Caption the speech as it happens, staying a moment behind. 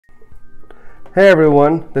Hey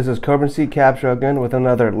everyone, this is Cobra C Capture again with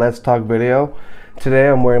another Let's Talk video. Today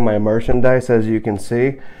I'm wearing my merchandise, as you can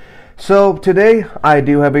see. So today I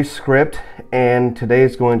do have a script, and today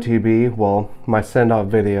is going to be, well, my send-off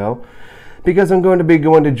video, because I'm going to be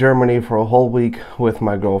going to Germany for a whole week with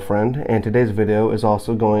my girlfriend, and today's video is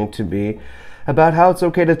also going to be about how it's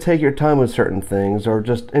okay to take your time with certain things, or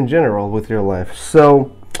just in general with your life.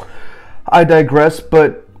 So I digress,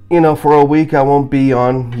 but you know, for a week I won't be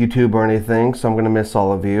on YouTube or anything, so I'm going to miss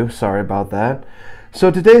all of you. Sorry about that.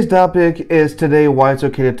 So today's topic is why it's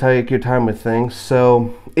okay to take your time with things.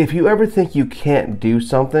 So if you ever think you can't do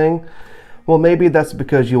something, well, maybe that's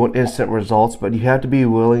because you want instant results, but you have to be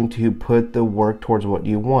willing to put the work towards what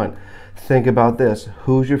you want. Think about this.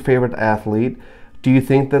 Who's your favorite athlete? Do you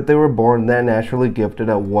think that they were born that naturally gifted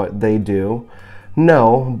at what they do?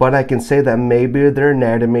 No, but I can say that maybe their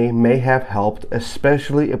anatomy may have helped,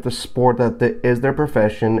 especially if the sport is their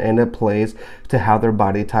profession and it plays to how their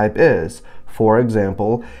body type is. For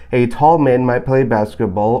example, a tall man might play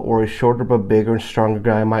basketball, or a shorter but bigger and stronger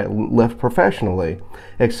guy might lift professionally,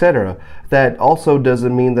 etc. That also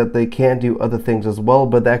doesn't mean that they can't do other things as well,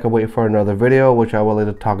 but that can wait for another video, which I will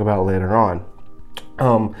later talk about later on.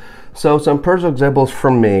 So some personal examples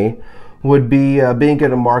from me would be being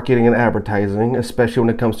good at marketing and advertising, especially when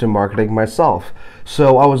it comes to marketing myself.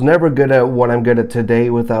 So I was never good at what I'm good at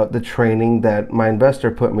today without the training that my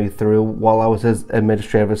investor put me through while I was his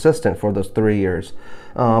administrative assistant for those 3 years.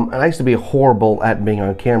 And I used to be horrible at being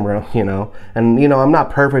on camera, and I'm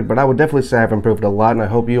not perfect, but I would definitely say I've improved a lot, and I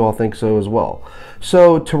hope you all think so as well.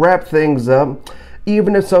 So to wrap things up,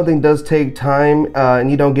 even if something does take time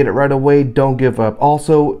and you don't get it right away, don't give up.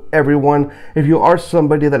 Also, everyone, if you are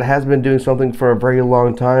somebody that has been doing something for a very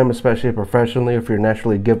long time, especially professionally, if you're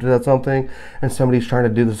naturally gifted at something and somebody's trying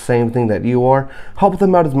to do the same thing that you are, help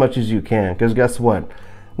them out as much as you can, because guess what?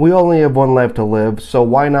 We only have one life to live, so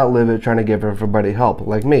why not live it trying to give everybody help?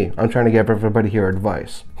 Like me, I'm trying to give everybody here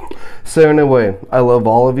advice. So anyway, I love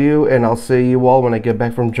all of you, and I'll see you all when I get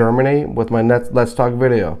back from Germany with my next Let's Talk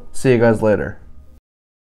video. See you guys later.